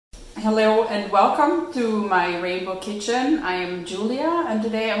Hello and welcome to my rainbow kitchen. I am Julia and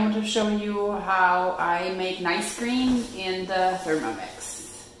today I want to show you how I make nice cream in the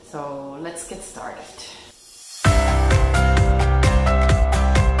Thermomix. So let's get started.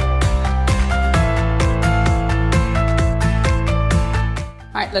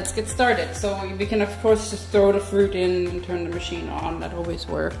 Alright, let's get started. So we can of course just throw the fruit in and turn the machine on. That always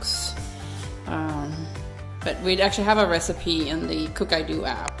works. But we actually have a recipe in the Cook I Do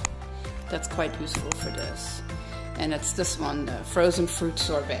app that's quite useful for this. And it's this one, the frozen fruit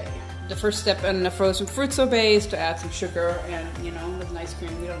sorbet. The first step in the frozen fruit sorbet is to add some sugar, and you know, with ice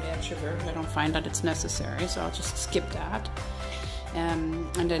cream we don't add sugar. I don't find that it's necessary, so I'll just skip that.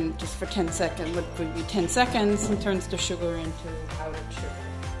 And then just for 10 seconds, what would be 10 seconds, and turns the sugar into powdered sugar.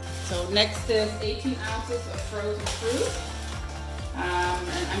 So next is 18 ounces of frozen fruit.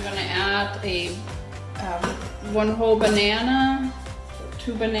 And I'm gonna add a one whole banana,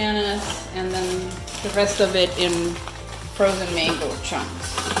 2 bananas, and then the rest of it in frozen mango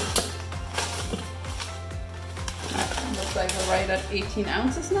chunks. Looks like we're right at 18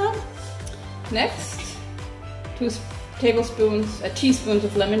 ounces now. Next, 2 tablespoons, teaspoons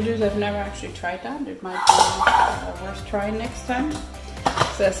of lemon juice. I've never actually tried that. It might be worth trying next time.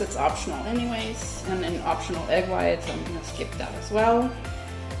 It says it's optional anyways, and then optional egg whites. I'm gonna skip that as well.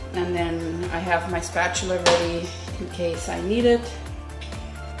 And then I have my spatula ready in case I need it.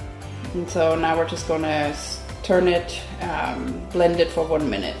 And so now we're just gonna turn it, blend it for 1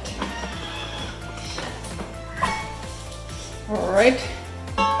 minute. All right.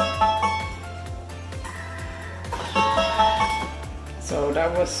 So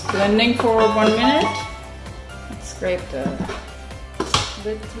that was blending for 1 minute. Let's scrape the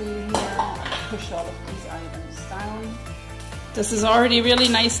lid through here, push all of these items down. This is already really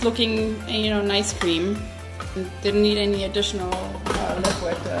nice looking, you know, nice cream. Didn't need any additional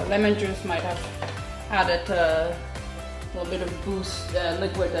liquid. Lemon juice might have added a little bit of boost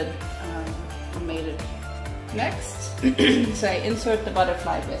liquid that made it. Next, so I insert the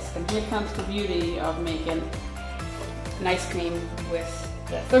butterfly whisk, and here comes the beauty of making nice cream with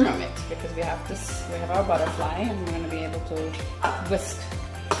the Thermomix, because we have our butterfly, and we're going to be able to whisk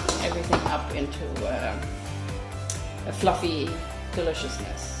everything up into a fluffy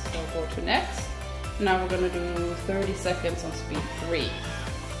deliciousness. So we'll go to next. Now we're going to do 30 seconds on speed 3.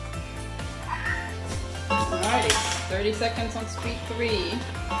 Alrighty, 30 seconds on speed 3.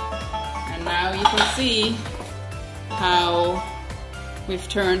 And now you can see how we've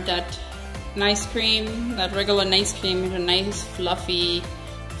turned that nice cream, that regular nice cream, into a nice fluffy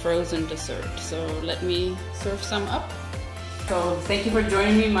frozen dessert. So let me serve some up. So thank you for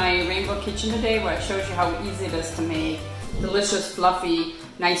joining me in my rainbow kitchen today, where I showed you how easy it is to make delicious fluffy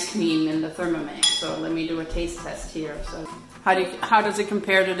nice cream in the Thermomix. So let me do a taste test here. So how does it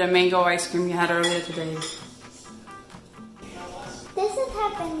compare to the mango ice cream you had earlier today? Doesn't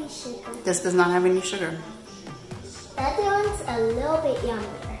have any sugar. This does not have any sugar. The other one's a little bit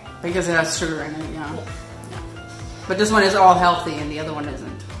yummier. Because it has sugar in it, yeah. But this one is all healthy and the other one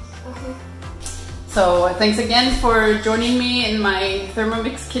isn't. So thanks again for joining me in my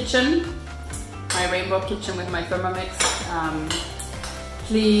Thermomix kitchen, my rainbow kitchen with my Thermomix.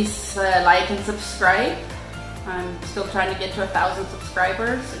 Please like and subscribe. I'm still trying to get to 1,000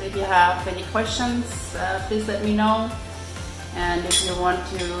 subscribers. And if you have any questions, please let me know. And if you want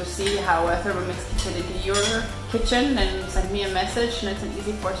to see how a Thermomix can fit into your kitchen, then send me a message. And it's an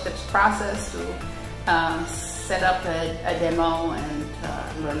easy 4-step process to set up a demo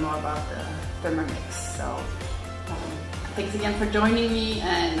and learn more about the Thermomix. So thanks again for joining me,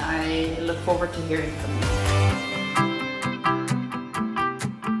 and I look forward to hearing from you.